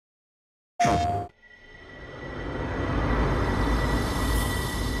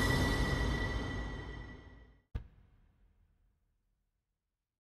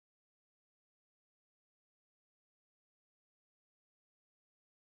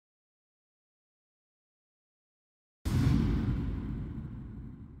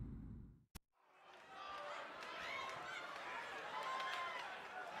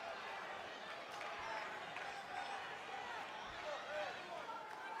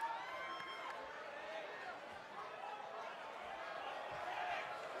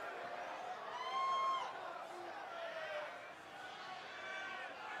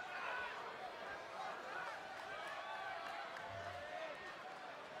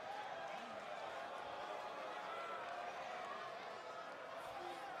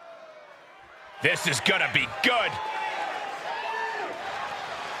This is gonna be good.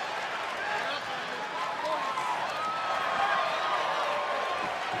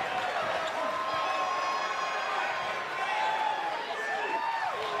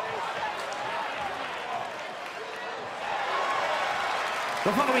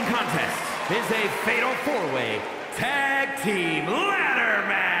 The following contest is a fatal four-way tag team ladder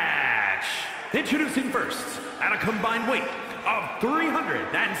match. Introducing first, at a combined weight of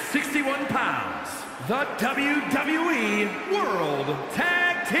 361 pounds, the WWE World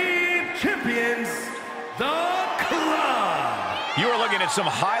Tag Team Champions, The Club. You are looking at some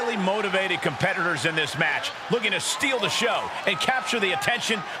highly motivated competitors in this match, looking to steal the show and capture the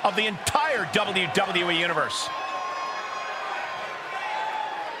attention of the entire WWE Universe.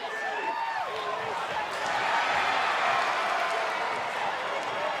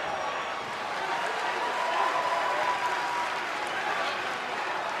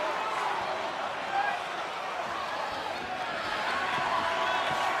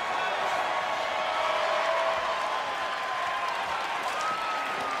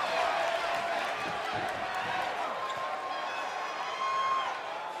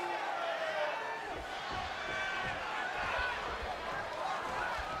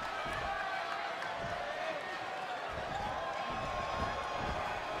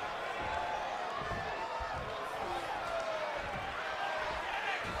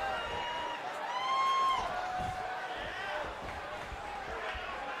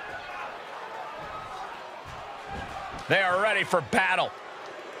 They are ready for battle.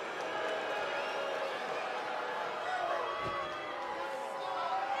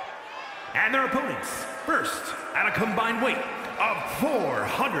 And their opponents, first, at a combined weight of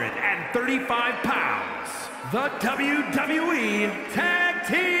 435 pounds, the WWE Tag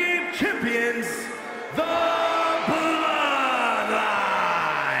Team Champions, The Bloodline.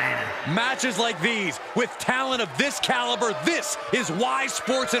 Matches like these, with talent of this caliber, this is why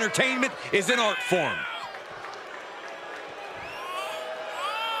sports entertainment is an art form.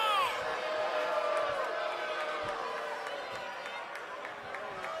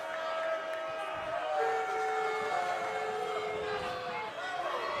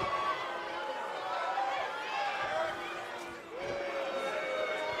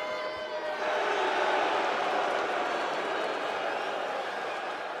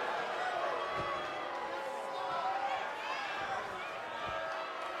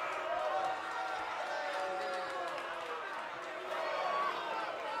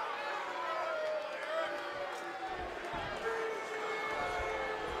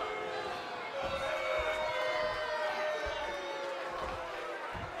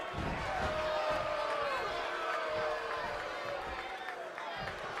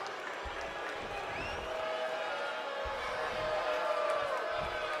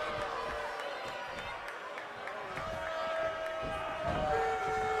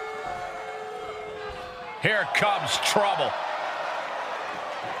 Here comes trouble.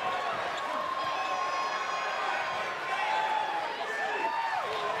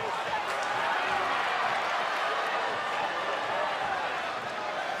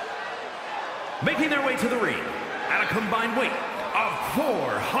 Making their way to the ring, at a combined weight of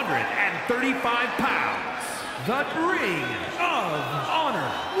 435 pounds, the Ring of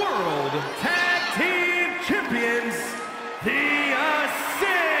Honor World Tag Team Champions, The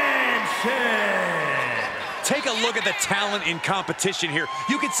Ascension. Take a look at the talent in competition here.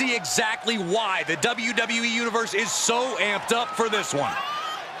 You can see exactly why the WWE Universe is so amped up for this one.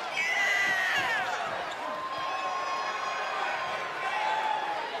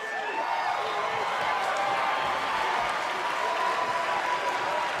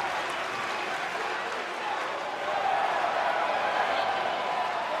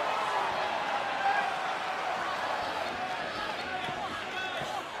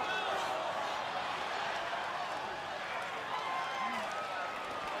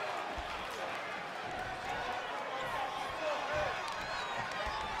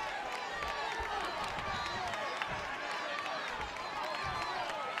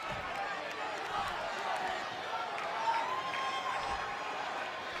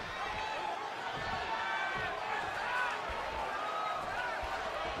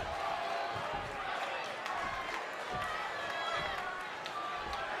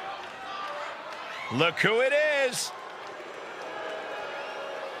 Look who it is.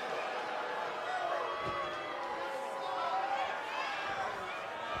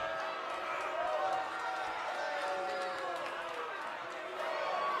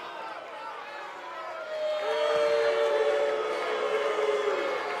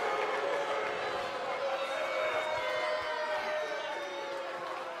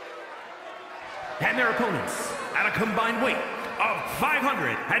 And their opponents at a combined weight of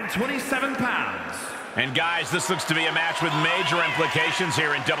 527 pounds. And guys, this looks to be a match with major implications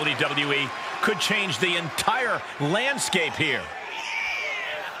here in WWE. Could change the entire landscape here.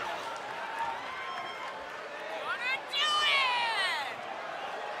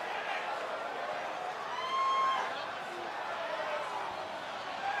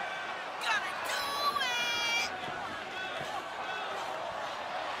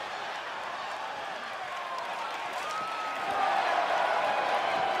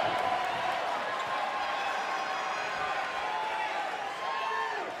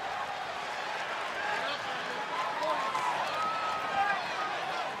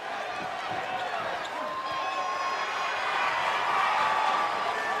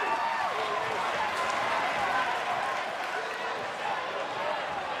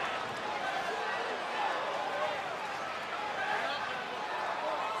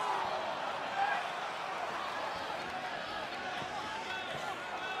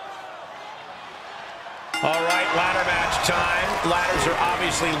 All right, ladder match time. Ladders are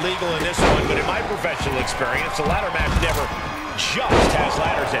obviously legal in this one, but in my professional experience, a ladder match never just has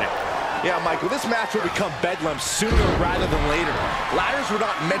ladders in it. Yeah, Michael, this match will become bedlam sooner rather than later. Ladders were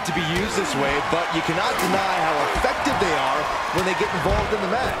not meant to be used this way, but you cannot deny how effective they are when they get involved in the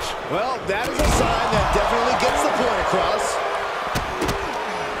match. Well, that is a sign that definitely gets the point across.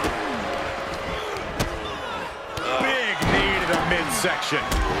 Big knee to the midsection.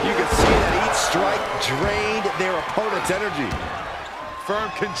 You can see that each strike drained their opponent's energy.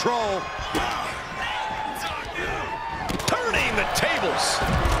 Firm control. Turning the tables.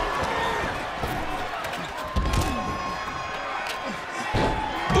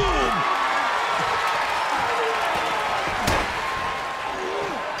 Boom.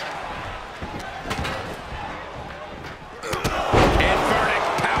 Inverted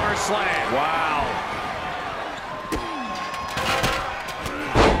power slam. Wow.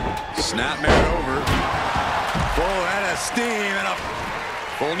 Snapmare over. Full out of steam and a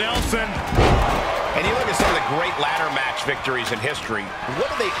full Nelson. And you look at some of the great ladder match victories in history. What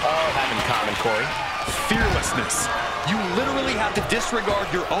do they all have in common, Corey? Fearlessness. You literally have to disregard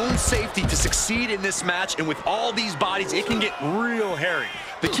your own safety to succeed in this match, and with all these bodies, it can get real hairy.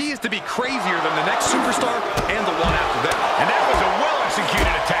 The key is to be crazier than the next superstar and the one after that. And that was a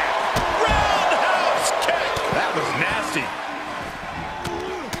well-executed attack. Roundhouse kick. That was nasty.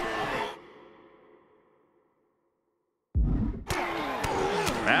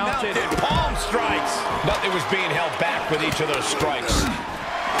 Mounted palm strikes. But it was being held back with each of those strikes.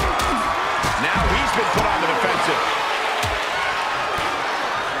 Now he's been put on the defensive.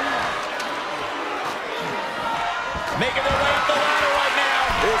 Making their way up the ladder right now.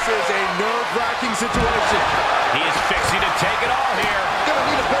 This is a nerve-wracking situation. He is fixing to take it all here. Gonna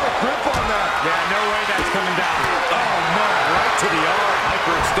need a better grip on that. Yeah, no way that's coming down. Oh, no, right to the arm.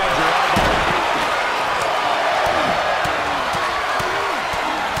 Hyperextend your elbow.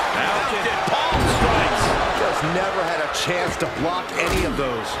 Mounted palm strikes. Just never had a chance to block any of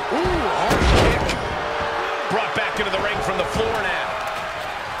those. Ooh, harsh kick. Brought back into the ring from the floor now.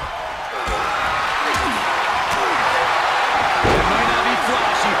 It might not be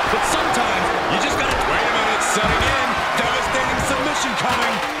flashy, but sometimes you just gotta... Wait a minute, setting in. Devastating submission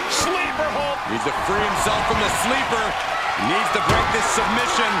coming. Sleeper hold. Needs to free himself from the sleeper. He needs to break this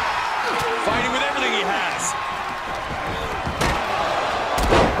submission. Fighting with everything he has.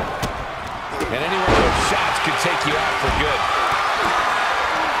 And any one of those shots could take you out for good.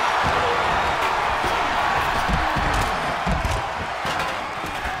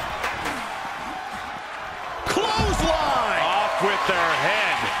 Clothesline! Off with their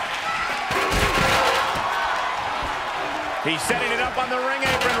head. He's setting it up on the ring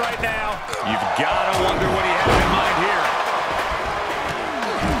apron right now. You've got to wonder what he has in mind here.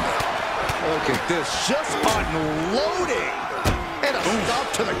 Look at this, just unloading. And a stop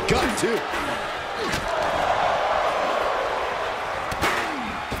to the gut, too.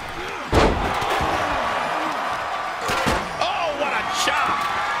 Oh, what a chop!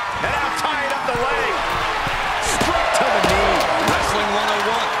 And now tying up the leg. Straight to the knee. Wrestling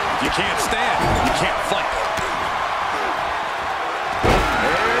 101. You can't stand, you can't fight.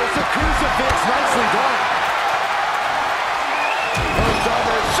 There's a crucifix, nicely done. Hooked on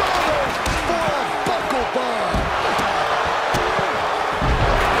the shoulders for a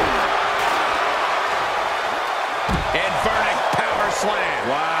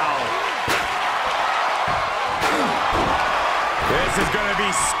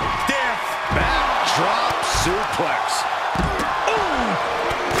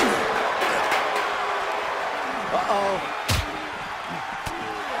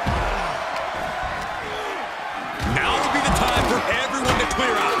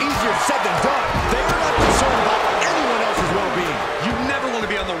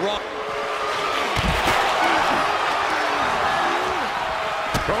wrong.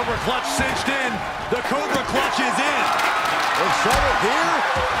 Cobra clutch cinched in. The Cobra clutch is in. In trouble here.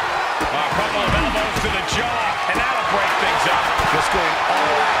 A couple of elbows to the jaw, and that'll break things up. Just going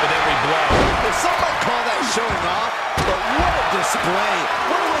all out with every blow. Some might call that showing off, but what a display.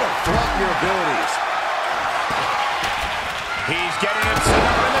 What a way to flaunt your abilities. He's getting it set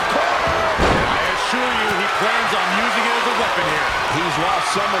up in the corner. I assure you he plans on using it as a weapon here. He's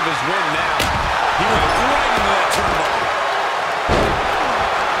lost some of his wind now. He went right into that turnbuckle.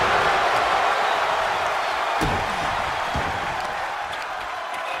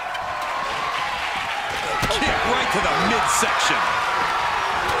 Kick right to the midsection.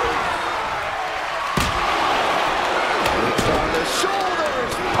 On the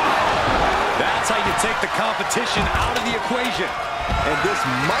shoulders. That's how you take the competition out of the equation. And this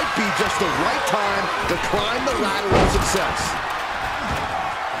might be just the right time to climb the ladder of success.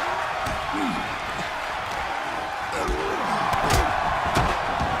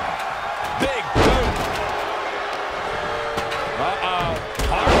 Big boot.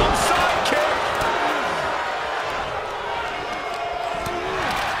 Harlem sidekick.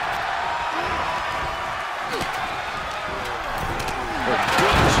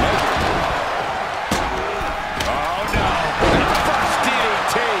 Oh no. And a first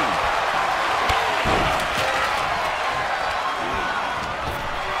DDT.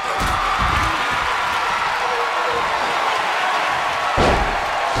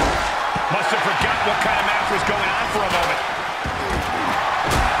 Must have forgotten what kind of match was going on for a moment.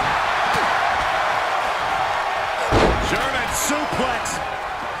 German suplex.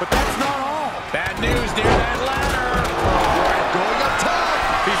 But that's not all. Bad news near that ladder. Going up top.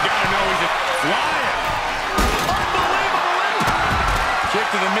 He's got to know he's flying. Unbelievable. Kick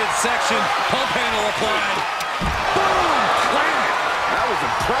to the midsection. Pump handle applied. Boom! Slam. That was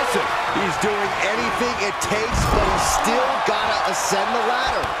impressive. He's doing anything it takes, but he's still got to ascend the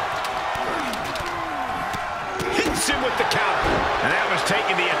ladder. Hits him with the counter. And that was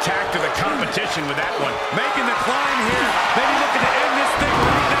taking the attack to the competition with that one. Making the climb here. Maybe looking to end this thing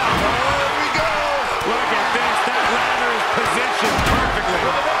right now. There we go. Look at this. That ladder is positioned perfectly.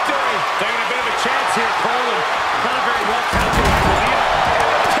 For the victory. Taking a bit of a chance here, Cole. And not a very well calculated one either.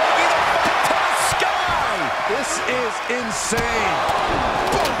 Taking the fight to the sky. This is insane.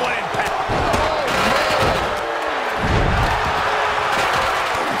 Boom, what impact.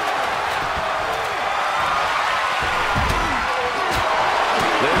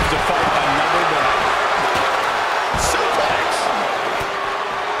 Lives to fight another day. Suplex.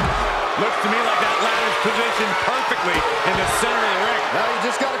 Looks to me like that ladder's positioned perfectly in the center of the ring. Now you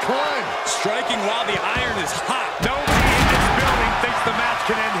just got to climb. Striking while the iron is hot. Nobody in this building thinks the match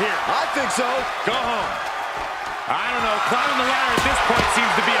can end here. I think so. Go home. I don't know. Climbing the ladder at this point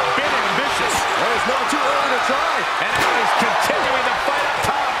seems to be a bit ambitious. Well, it's never too early to try. And now he's continuing the fight up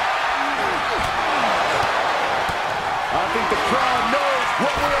top. I think the crowd knows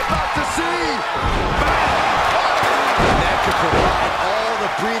what we're about to see. That could provide all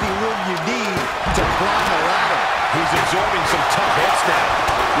the breathing room you need to climb the ladder. He's absorbing some tough hits now.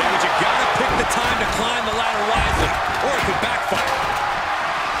 Yeah, but you gotta pick the time to climb the ladder wisely, or it could backfire.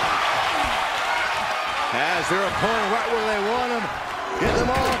 Has their opponent right where they want him. Get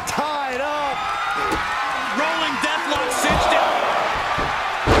them all tied up. Rolling deathlock cinched it.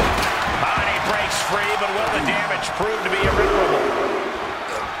 Body breaks free, but will the damage prove to be irreparable?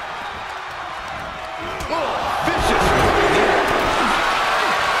 Oh, vicious.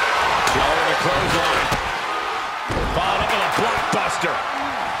 Over the clothesline. Followed up with a blockbuster.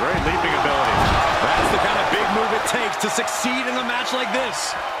 Great leaping ability. That's the kind of big move it takes to succeed in a match like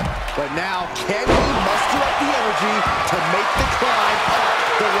this. But now, can he muster up the energy to make the climb up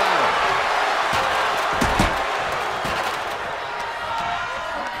the ladder?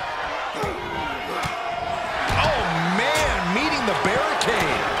 Oh, man, meeting the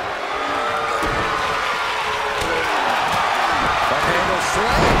barricade. Up handle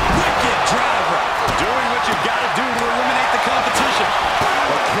slam. Wicked driver. Doing what you gotta do to eliminate the competition.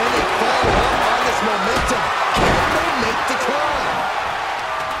 But can they follow up on this momentum? Can they make the climb?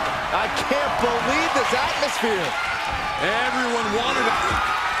 I can't believe this atmosphere. Everyone wanted it.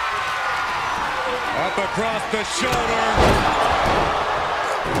 Up across the shoulder.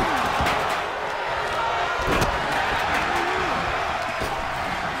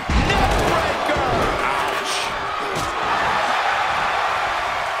 Neckbreaker. Ouch.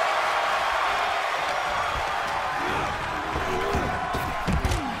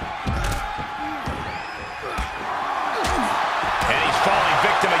 And he's falling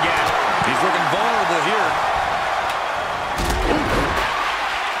victim again. He's looking vulnerable here.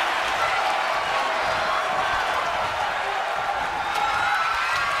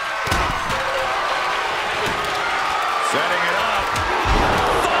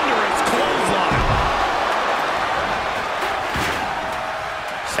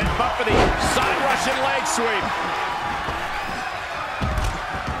 for the side Russian leg sweep.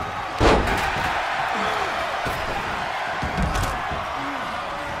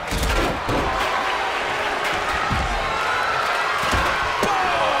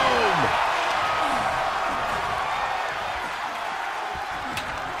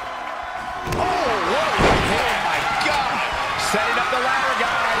 Setting up the ladder,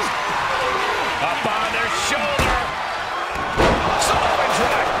 guys. Up on their shoulder. Samoan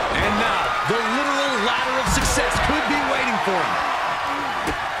drop. And now, the literal ladder of success could be waiting for him.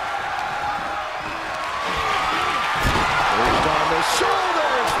 Pushed on the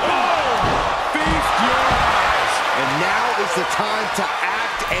shoulders. Oh! Feast your eyes. And now is the time to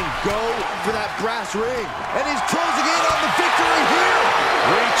act and go for that brass ring. And he's closing in on the victory here.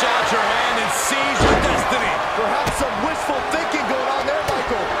 Reach out your hand and seize your destiny. Perhaps some wishful thinking going on there,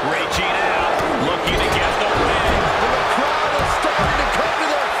 Michael. Reaching out, looking to get the win. And the crowd is starting to come to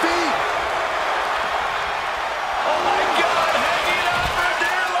their feet. Oh my God, hanging on for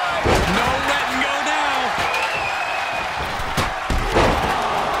dear life. No letting go now.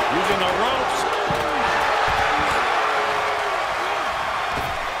 Using the ropes.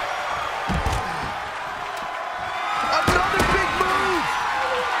 Another big move.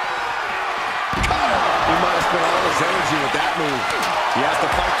 He might have spent all his energy with that move. He has to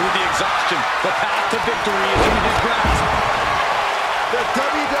fight through the exhaustion. The path to victory is in his grasp. The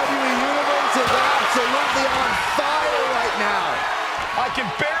WWE Universe is absolutely on fire right now. I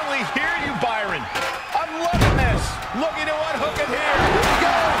can barely hear you, Byron. I'm loving this. Looking to unhook it here. Here we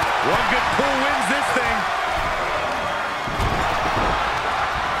go. One good pull wins this thing.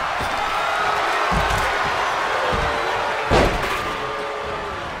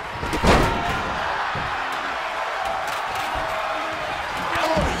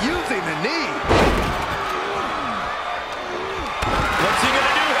 Using the knee. What's he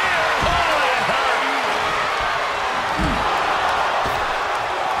gonna do here? Oh, that hurt.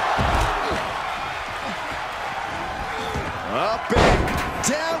 Up and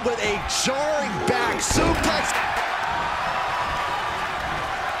down with a jarring back suplex.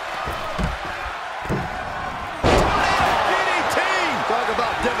 DDT. Talk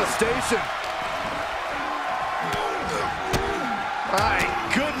about devastation. My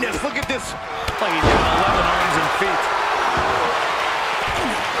goodness, look at this. Like he's got 11 arms and feet.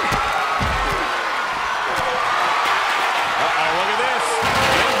 Uh-oh, look at this.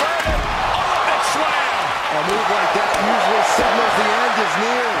 Inverted. Olympic slam. A move like that usually signals the end is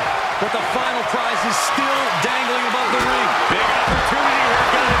near. But the final prize is still dangling above the ring. Big opportunity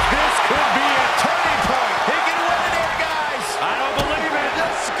here, guys. This could be a turning point. He can win it here, guys. I don't believe it.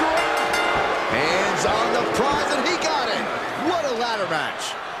 Just screw. Hands on the prize, and he got it. What a ladder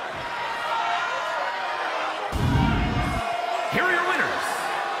match. Here are your winners,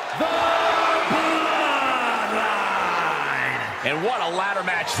 the Bloodline. And what a ladder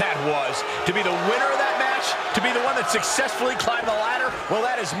match that was. To be the winner of that match, to be the one that successfully climbed the ladder, well,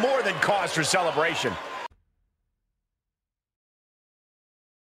 that is more than cause for celebration.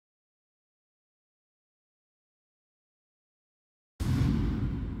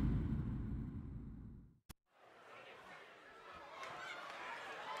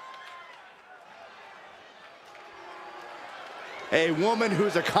 A woman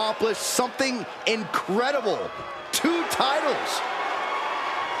who's accomplished something incredible. 2 titles.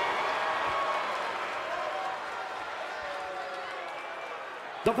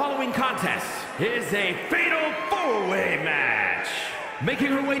 The following contest is a fatal 4-way match. Making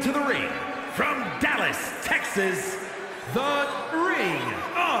her way to the ring from Dallas, Texas, the Ring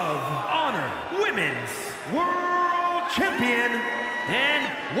of Honor Women's World Champion and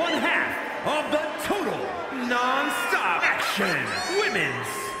one half of the Total Non-Stop Action Women's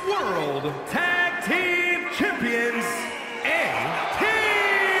World Tag Team Champions,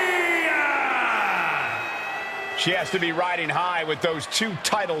 She has to be riding high with those 2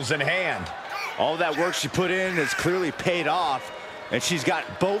 titles in hand. All that work she put in has clearly paid off, and she's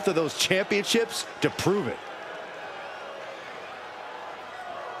got both of those championships to prove it.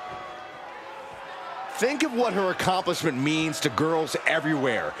 Think of what her accomplishment means to girls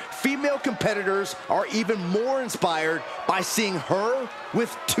everywhere. Female competitors are even more inspired by seeing her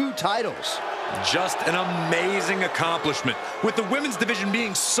with 2 titles. Just an amazing accomplishment. With the women's division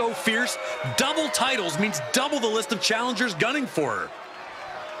being so fierce, double titles means double the list of challengers gunning for her.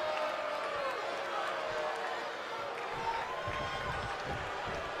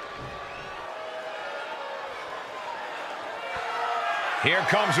 Here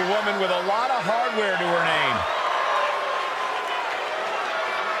comes a woman with a lot of hardware to her name.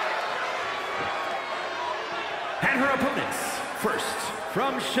 and her opponents First,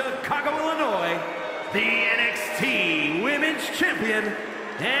 from Chicago, Illinois, the NXT Women's Champion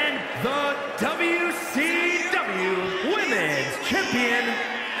and the WCW Women's Champion,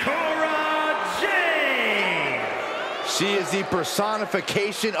 Cora Jade. She is the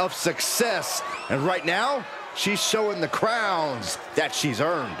personification of success, and right now, she's showing the crowns that she's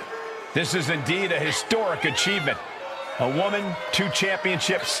earned. This is indeed a historic achievement. A woman, 2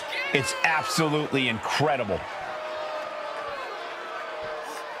 championships. It's absolutely incredible.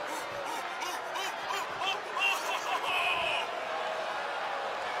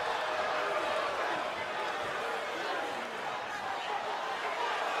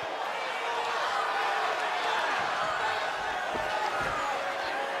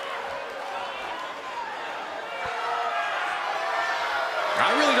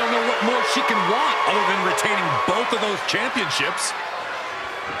 I really don't know what more she can want other than retaining both of those championships.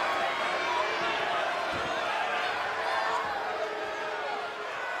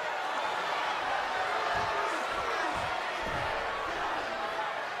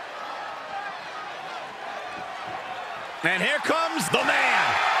 And here comes the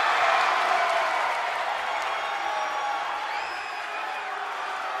man.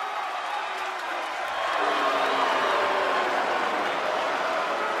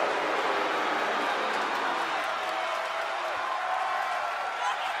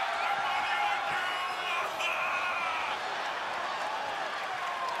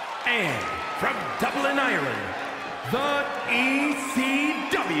 And from Dublin, Ireland, the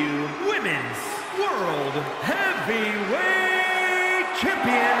ECW Women's World Heavyweight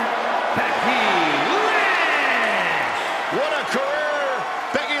Champion, Becky Lynch. What a career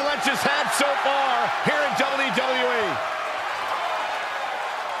Becky Lynch has had so far here in WWE.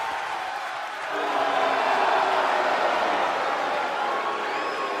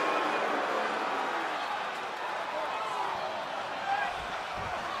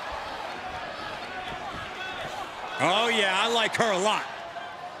 Oh, yeah, I like her a lot.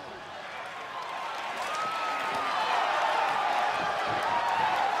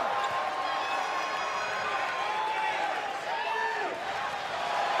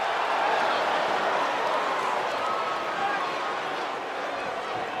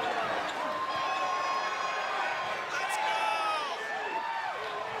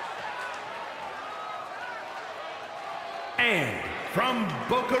 And from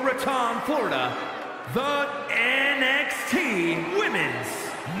Boca Raton, Florida, the NXT Women's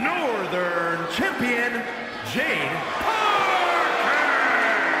Northern Champion, Jade Parker.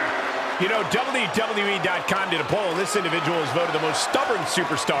 You know, WWE.com did a poll, and this individual is voted the most stubborn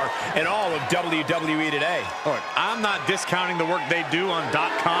superstar in all of WWE today. Look, I'm not discounting the work they do on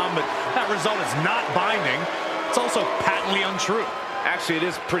 .com, but that result is not binding. It's also patently untrue. Actually, it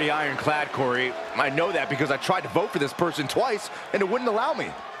is pretty ironclad, Corey. I know that because I tried to vote for this person twice, and it wouldn't allow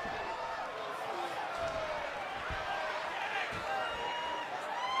me.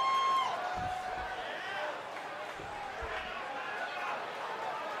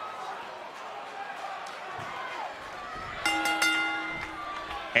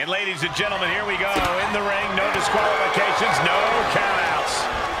 And ladies and gentlemen, here we go. In the ring, no disqualifications, no countouts.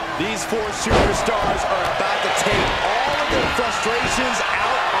 These 4 superstars are about to take all of their frustrations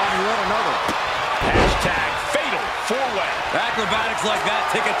out on one another. Hashtag fatal 4-way. Acrobatics like that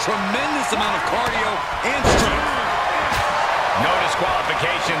take a tremendous amount of cardio and strength. No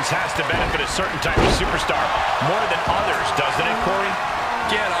disqualifications has to benefit a certain type of superstar more than others, doesn't it, Corey?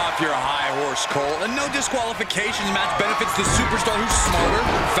 Get off your high horse, Cole. A no disqualifications match benefits the superstar who's smarter,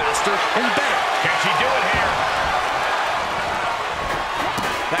 faster, and better. Can she do it here?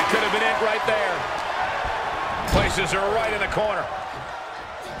 That could have been it right there. Places her right in the corner.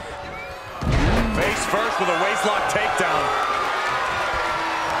 Face first with a waistlock takedown.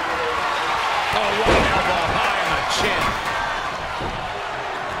 Oh, right elbow high on the chin.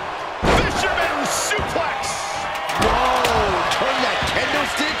 Fisherman suplex. Whoa, turn that kendo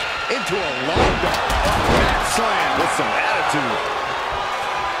stick into a long dog. Mat slam with some attitude.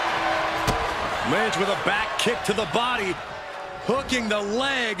 Lynch with a back kick to the body, hooking the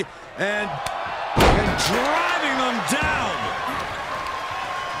leg and driving them down.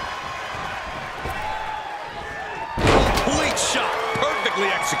 Complete shot, perfectly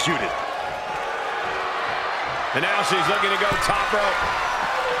executed. And now she's looking to go top rope.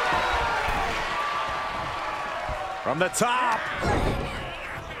 From the top.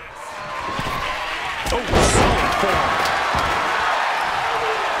 Oh, solid form.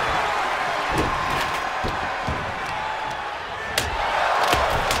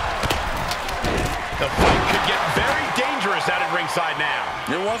 The fight could get very dangerous out at ringside now.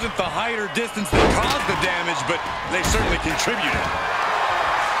 You're wasn't the height or distance that caused the damage, but they certainly contributed.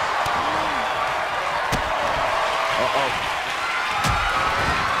 Uh-oh.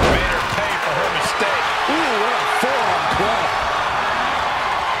 Made her pay for her mistake. Ooh, what a forearm club.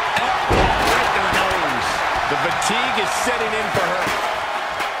 Right in the nose. The fatigue is setting in for her.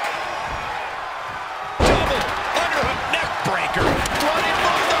 Double underhook neck breaker. Running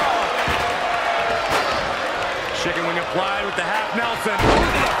bulldog. Chicken wing applied with the half Nelson.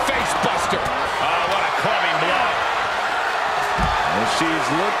 Into the face buster. Oh, what a clubbing blow. And she's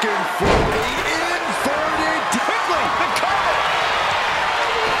looking for the inverted. Quickly, the cover.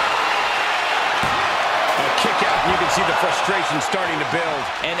 A kick out, and you can see the frustration starting to build.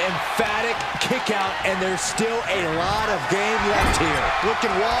 An emphatic kick out, and there's still a lot of game left here. Looking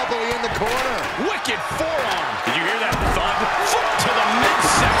wobbly in the corner. Wicked forearm. Did you hear that thud? Foot to the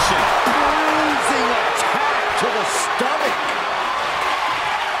midsection. Bruising attack to the stomach.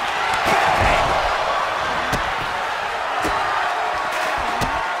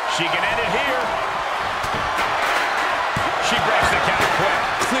 She can end it here. She breaks the count quick.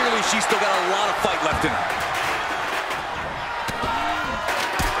 Clearly, she's still got a lot of fight left in her.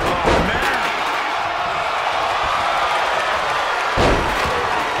 Oh, man.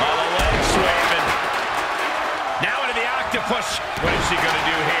 Oh, the legs waving. Now into the octopus. What is she going to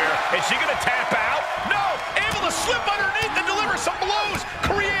do here? Is she going to tap out? No! Able to slip underneath and deliver some blows,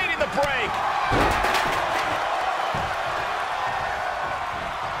 creating the break.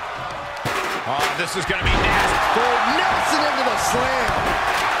 Oh, this is going to be nasty. Nelson into the slam.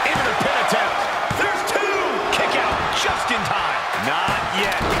 Into the pin attempt. There's two. Kick out just in time. Not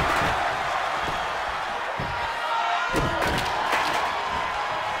yet.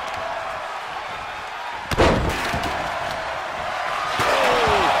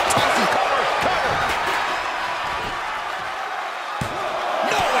 Oh, tossing cover.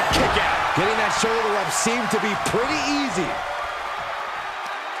 No, a kick out. Getting that shoulder up seemed to be pretty easy.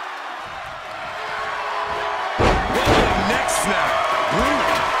 Snap.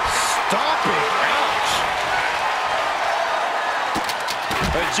 Stomping. Ouch.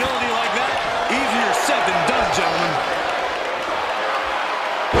 Agility like that, easier said than done, gentlemen.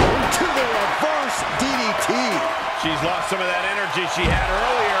 To the reverse DDT. She's lost some of that energy she had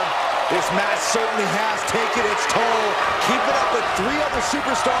earlier. This match certainly has taken its toll. Keeping up with three other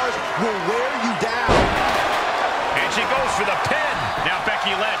superstars will wear you down. And she goes for the pin. Now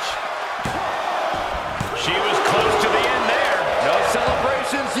Becky Lynch. She was close to the end there. No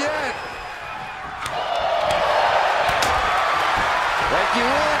celebrations yet. Becky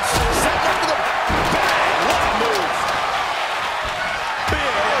Lynch set up for the bang. What a move.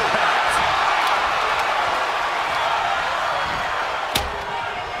 Big impact.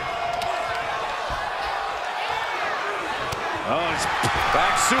 Oh, it's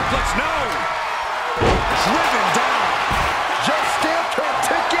back suplex, no. Driven down. Just stamped her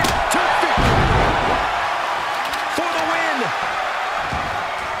ticket to victory. For the win.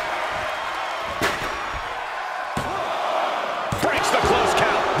 Breaks the close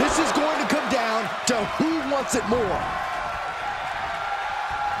count. This is going to come down to who wants it more.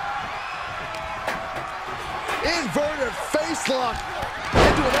 Inverted face lock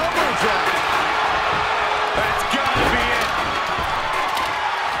into an elbow drop. That's gotta be it.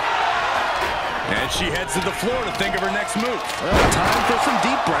 And she heads to the floor to think of her next move. Time for some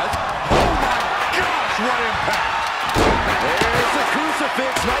deep breath. Oh my gosh, what impact. There's the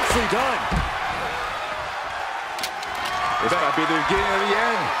crucifix. Nicely done. This might be the beginning of the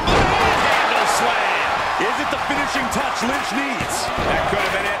end. Handle slam. Is it the finishing touch Lynch needs? That could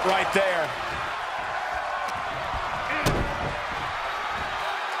have been it right there.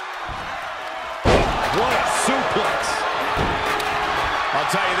 What a suplex. I'll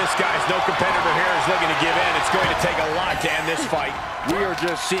tell you this, guys, no competitor here is looking to give in. It's going to take a lot to end this fight. We are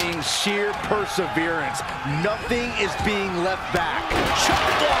just seeing sheer perseverance. Nothing is being left back. Chop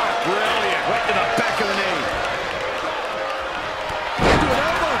block. Brilliant. Right to the back of the knee. Into an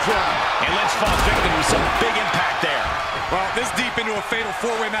elbow drop. And Lynch falls victim to some big impact there. Well, this deep into a fatal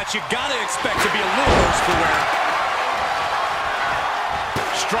four-way match, you gotta expect to be a little worse for wear.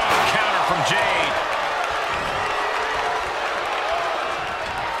 Strong counter from Jade.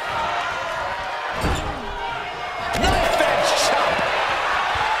 Knife edge chop.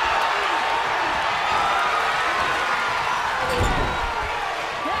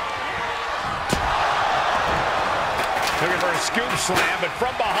 Looking for a scoop slam, but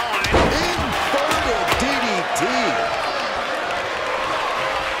from behind. Inverted DDT.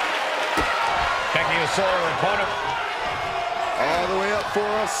 Checking the soul of her opponent. All the way up for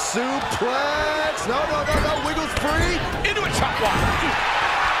a suplex. No. Wiggles free. Into a chop block.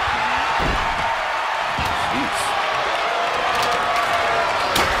 Jeez.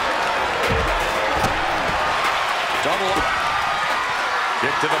 Double up.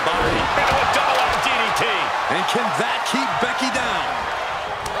 Kick to the body. Into a double up DDT. And can that keep Becky down?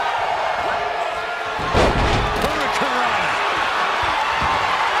 Hurricane.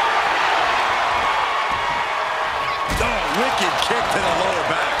 Oh, wicked kick to the lower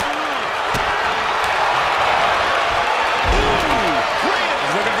back. Ooh,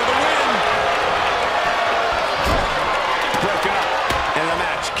 he's looking for the win. Broken up. And the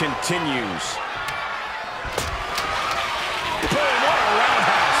match continues. Boom, what a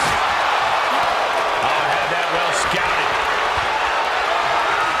roundhouse. Oh, had that well scouted.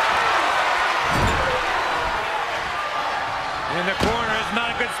 In the corner is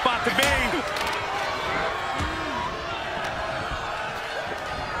not a good spot to be.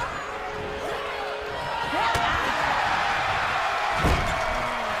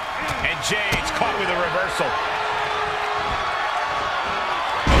 And Jade's caught with a reversal.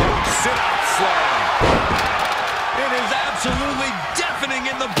 Sit-out slam. It is absolutely deafening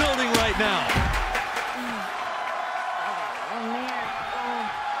in the building right now.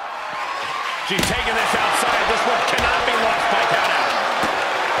 She's taking this outside. This one cannot be lost by countout.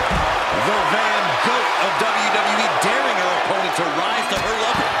 The Van Goat of WWE daring her opponent to rise to her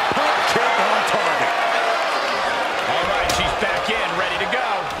level. Pump kick on target. All right, she's back in, ready to go.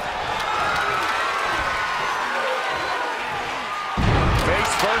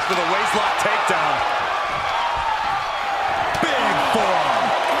 Face first with a waistlock takedown. Big forearm.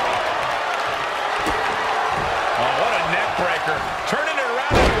 Oh, what a neck breaker. Turning it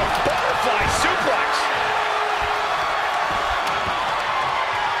around into a butterfly suplex.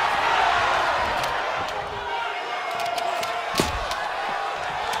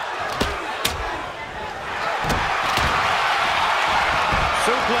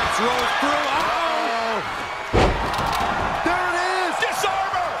 Suplex rolls through. Oh! There it is!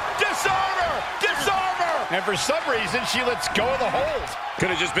 Disarm her! Disarm her! Disarm her! And for some reason, she lets go of the hold. Could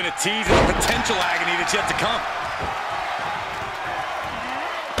have just been a tease of the potential agony that's yet to come.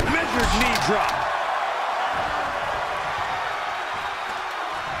 Measured knee drop.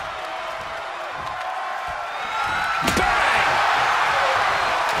 Bang!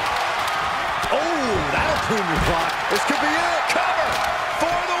 Oh, that'll prune your clock. This could be it. Cover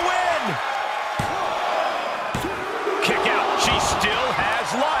for the win! Kick out. She still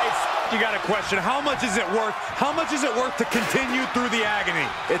has life. You got to question, how much is it worth? How much is it worth to continue through the agony?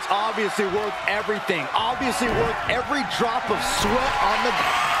 It's obviously worth everything. Obviously worth every drop of sweat on the...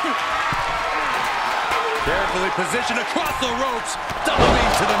 Carefully positioned across the ropes,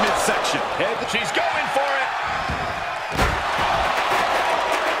 diving to the midsection. She's going for it.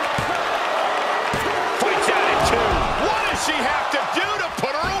 Fights out at two. What does she have to do to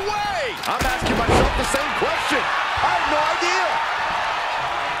put her away? I'm asking myself the same question. I have no idea.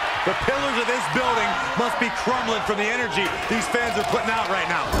 The pillars of this building must be crumbling from the energy these fans are putting out right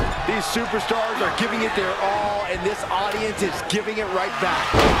now. These superstars are giving it their all, and this audience is giving it right back.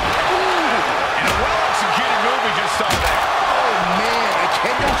 And a well-executed move we just saw there. Oh, man, a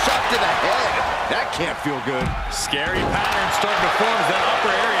kendo shot to the head. That can't feel good. Scary pattern starting to form as that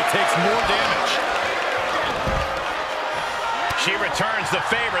upper area takes more damage. She returns the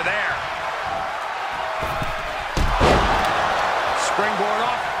favor there. Springboard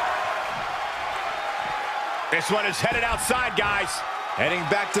off. This one is headed outside, guys. Heading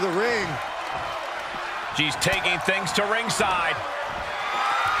back to the ring. She's taking things to ringside.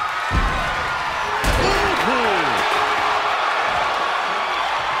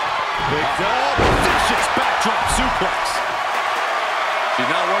 Picked up. Vicious backdrop suplex. She's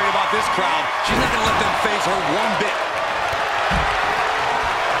not worried about this crowd. She's not going to let them phase her one bit.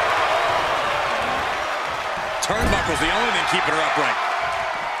 Turnbuckle's the only thing keeping her upright.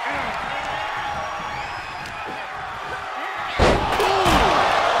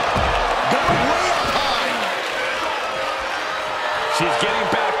 She's getting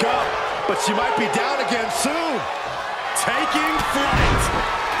back up, but she might be down again soon. Taking flight.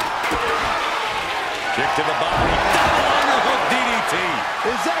 Kick to the body. Double underhook DDT.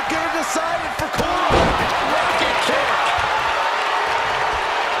 Is that going to decide it for Cole? Rocket kick.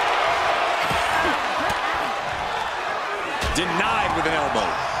 Denied with an elbow.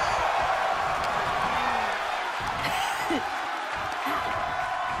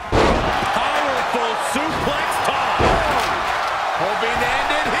 Powerful suplex top. Hoping to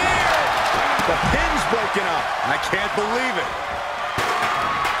end it here. The pin's broken up. I can't believe it.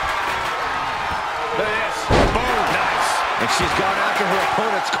 Look at this. Boom. Nice. And she's gone after her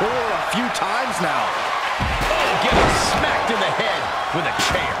opponent's core a few times now. Oh, get a smack in the head with a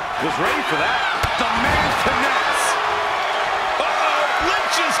chair. Was ready for that. The man connects. Uh-oh,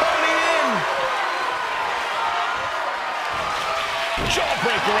 Lynch is honing in.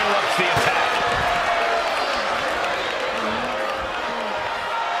 Jawbreaker interrupts the attack.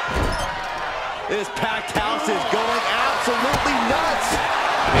 This packed house is going absolutely nuts.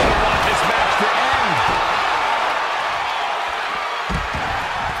 They don't want this match to end.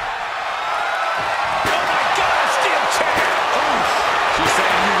 Oh my God, a steel chair. She's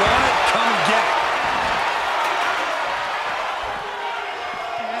saying, you want it? Come and get it.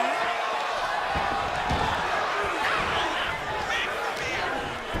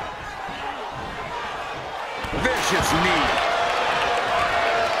 Vicious knee.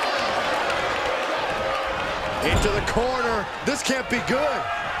 Into the corner. This can't be good.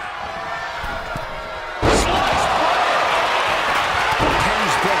 Sliced bread.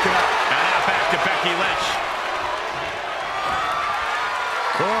 Pin's broken up. And now back to Becky Lynch.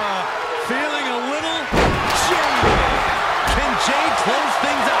 Cora feeling a little jaded. Can Jade close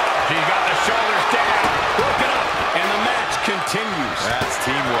things out? She's got the shoulders down. Broken up. And the match continues. That's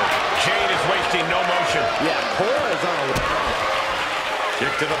teamwork. Jade is wasting no motion. Yeah, Cora is on a...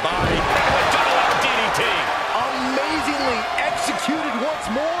 Kick to the body. A double out DDT. amazingly executed once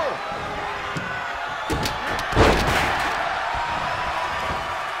more.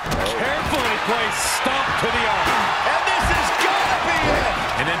 Carefully placed stomp to the arm. And this is gonna be it.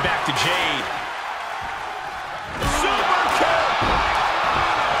 And then back to Jade. Super kick.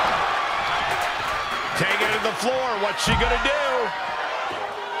 Taking it to the floor. What's she gonna do?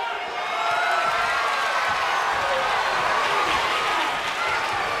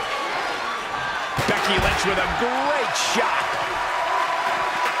 Becky Lynch with a great shot.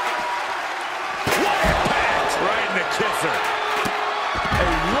 What impact! Right in the kisser. A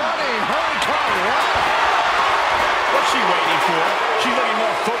running hurricane. What's she waiting for? She's looking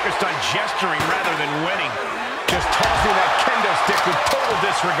more focused on gesturing rather than winning. Just tossing that kendo stick with total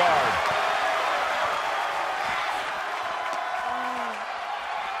disregard.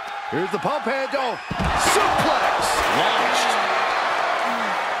 Here's the pump handle. Suplex. Launched.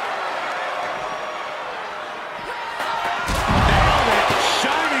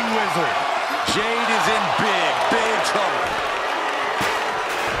 Shining Wizard. Jade is in big, big trouble.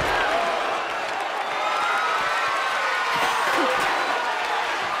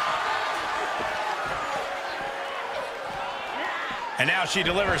 And now she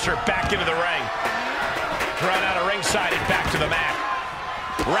delivers her back into the ring. Thrown out of ringside and back to the mat.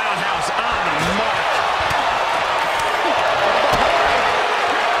 Roundhouse on the mark.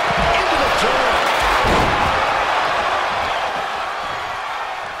 Into the turn.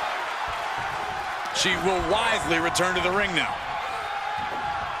 She will wisely return to the ring now.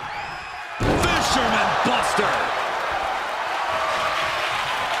 Fisherman Buster.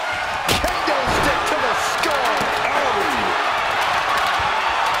 Kendo stick to the skull.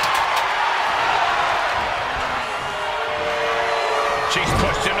 She's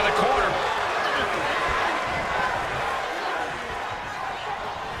pushed into the corner.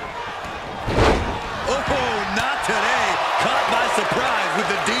 Oh, not today. Caught by surprise with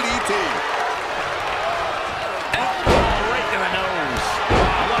the DDT. Elbow right to the nose.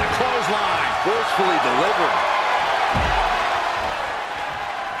 Wow, what a clothesline. Forcefully delivered.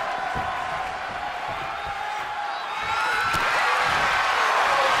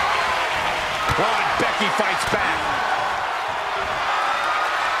 Oh, and Becky fights back.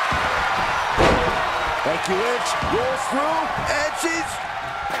 Becky Lynch rolls through, and she's...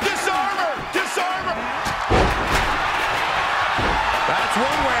 Disarm her! Disarm her! That's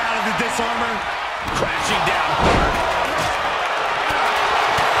one way out of the disarmer. Crashing down hard.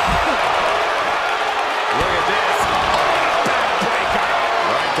 Look at this. Oh, backbreaker.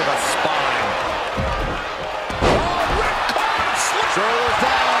 Right to the spine. Oh, ripcord. Shoulders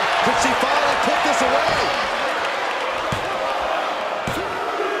down. Could she finally put this away?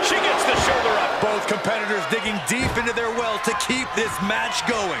 She gets the shoulder up. Both competitors digging deep into their well to keep this match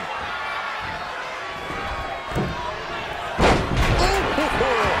going.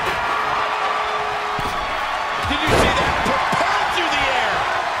 Did you see that? Propelled through the air.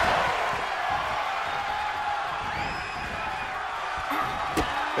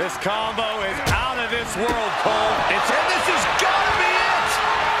 This combo is out of this world, Cole. And this has got to be it.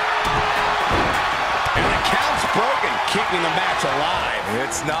 And the count's broken, keeping the match alive.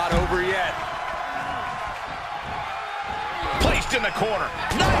 It's not over yet. Placed in the corner.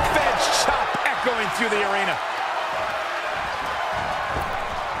 Knife edge chop echoing through the arena.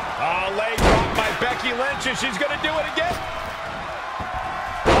 Oh, leg drop by Becky Lynch, and she's going to do it again.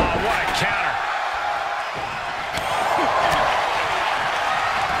 Oh, what a counter.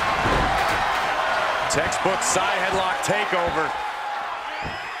 Textbook side headlock takeover.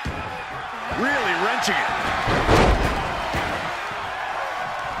 Really wrenching it.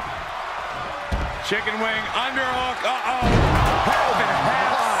 Chicken wing, underhook, half and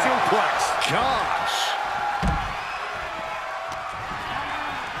half suplex. Gosh.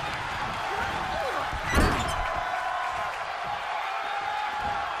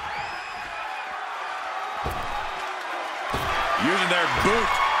 Using their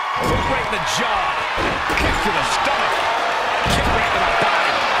boot. Hook right in the jaw. Kick to the stomach. Kick right to the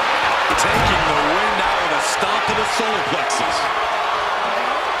body. Taking the wind out with a stomp to the solar plexus.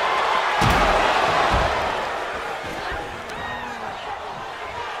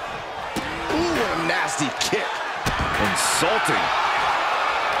 Ooh, what a nasty kick. Insulting.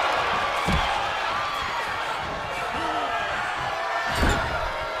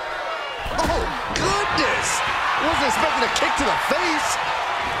 Oh, goodness. Wasn't expecting a kick to the face.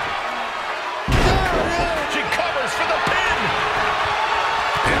 She covers for the pin.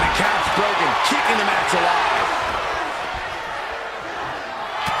 And the count's broken, keeping the match alive.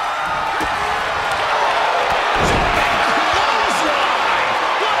 Clothesline.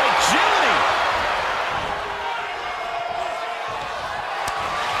 What agility.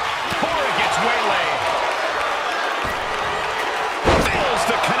 Cora gets waylaid. Fails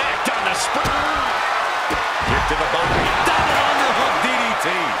to connect on the spur. Kick to the body. Double underhook DDT.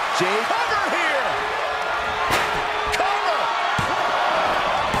 Jake. Cover here. Cover.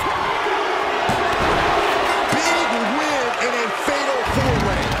 Big win in a fatal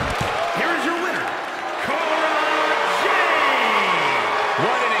four-way. Here is your winner, Cora Jade.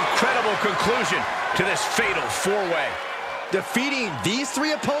 What an incredible conclusion to this fatal four-way. Defeating these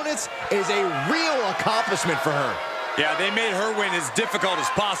three opponents is a real accomplishment for her. Yeah, they made her win as difficult as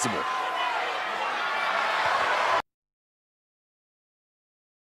possible.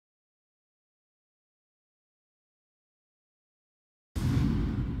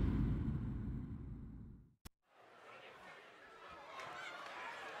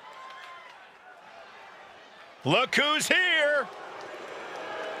 Look who's here.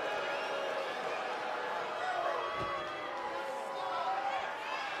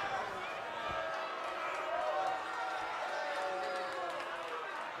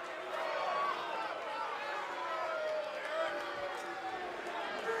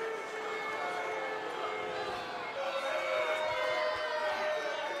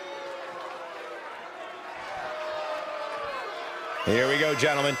 Here we go,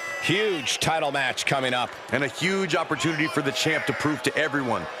 gentlemen. Huge title match coming up. And a huge opportunity for the champ to prove to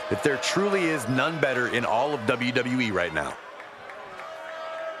everyone that there truly is none better in all of WWE right now.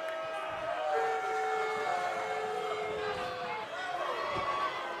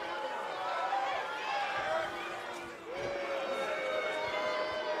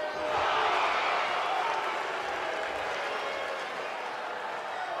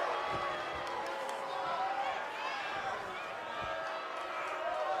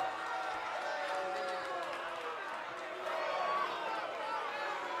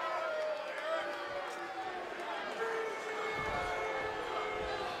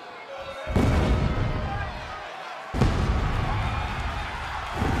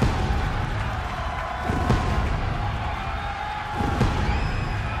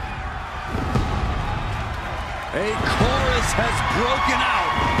 A chorus has broken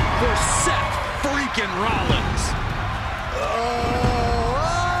out for Seth freaking Rollins.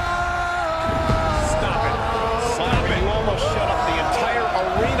 Stop it. Stop it. You almost shut up the entire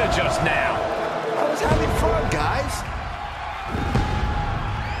arena just now. I was having fun, guys.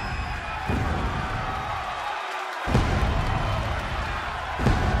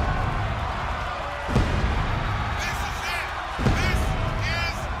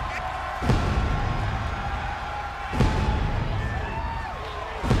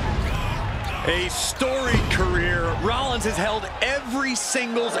 A storied career, Rollins has held every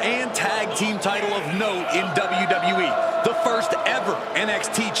singles and tag team title of note in WWE. The first ever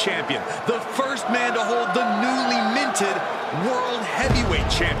NXT champion. The first man to hold the newly minted World Heavyweight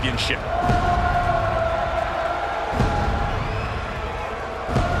Championship.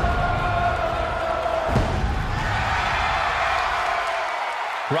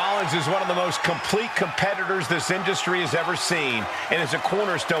 Rollins is one of the most complete competitors this industry has ever seen and is a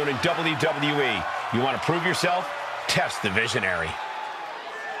cornerstone in WWE. You want to prove yourself? Test the visionary.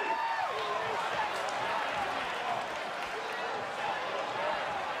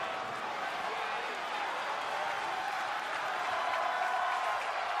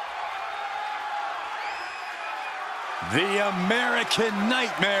 The American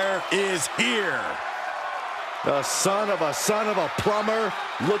Nightmare is here. The son of a plumber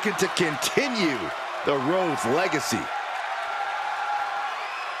looking to continue the Rhodes legacy.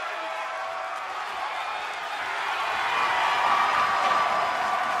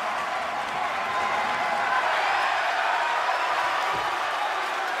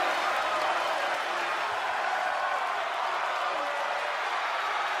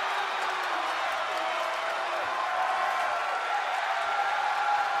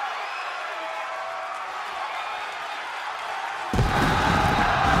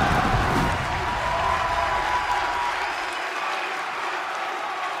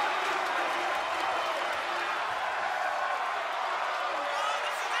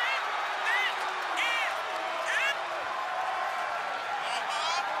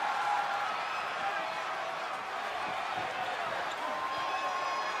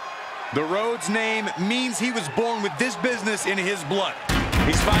 The Rhodes name means he was born with this business in his blood.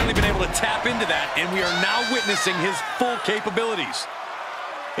 He's finally been able to tap into that, and we are now witnessing his full capabilities.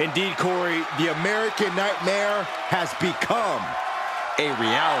 Indeed, Corey, the American Nightmare has become a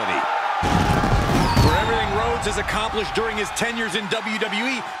reality. For everything Rhodes has accomplished during his tenures in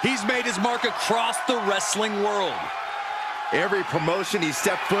WWE, he's made his mark across the wrestling world. Every promotion he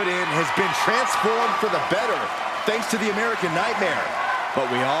stepped foot in has been transformed for the better, thanks to the American Nightmare. But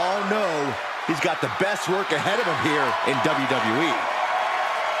we all know he's got the best work ahead of him here in WWE.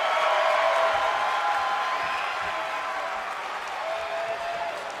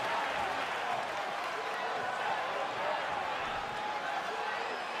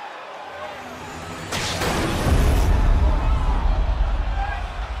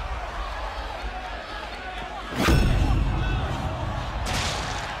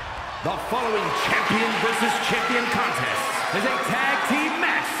 The following champion versus champion contest is a tag team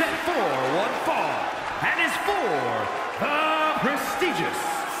match set for one fall and is for the prestigious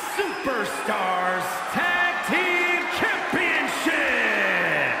Superstars Tag Team Championship.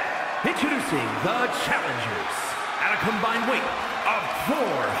 Introducing the challengers at a combined weight of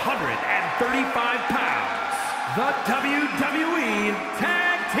 435 pounds, the WWE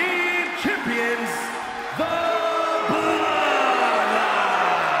Tag Team Champions, the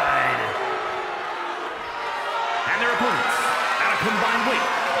combined weight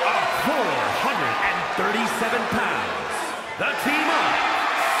of 437 pounds. The team of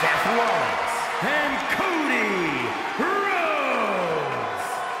Seth Rollins and Cody Rhodes.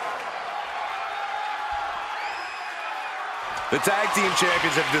 The tag team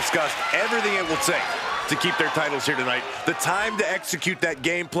champions have discussed everything it will take to keep their titles here tonight. The time to execute that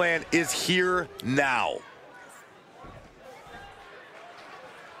game plan is here now.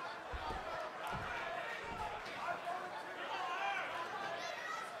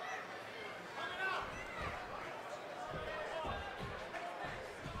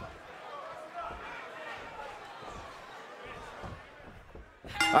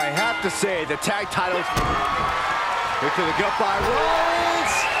 I have to say, the tag titles, look to the gut by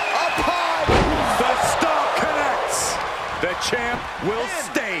Rollins, upon the stomp connects. The champ will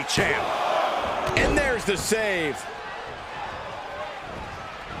stay champ. And there's the save.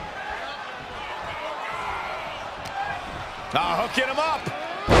 Hooking him up.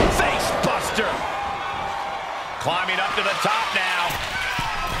 Face buster. Climbing up to the top now.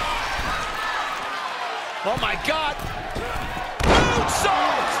 Oh my God.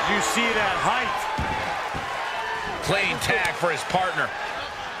 You see that height. Clean tag for his partner.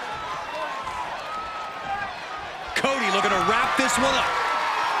 Cody looking to wrap this one up.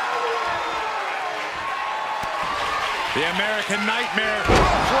 The American Nightmare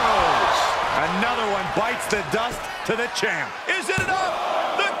throws. Another one bites the dust to the champ. Is it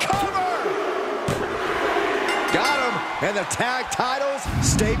enough? The cover! Got him, and the tag titles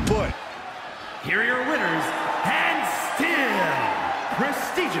stay put. Here are your winners, and still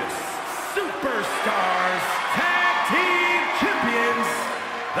prestigious Superstars Tag Team Champions,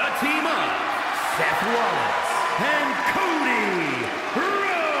 the team of Seth Rollins and Cody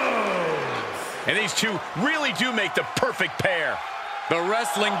Rhodes. And these two really do make the perfect pair. The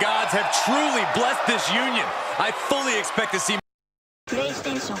wrestling gods have truly blessed this union. I fully expect to see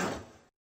PlayStation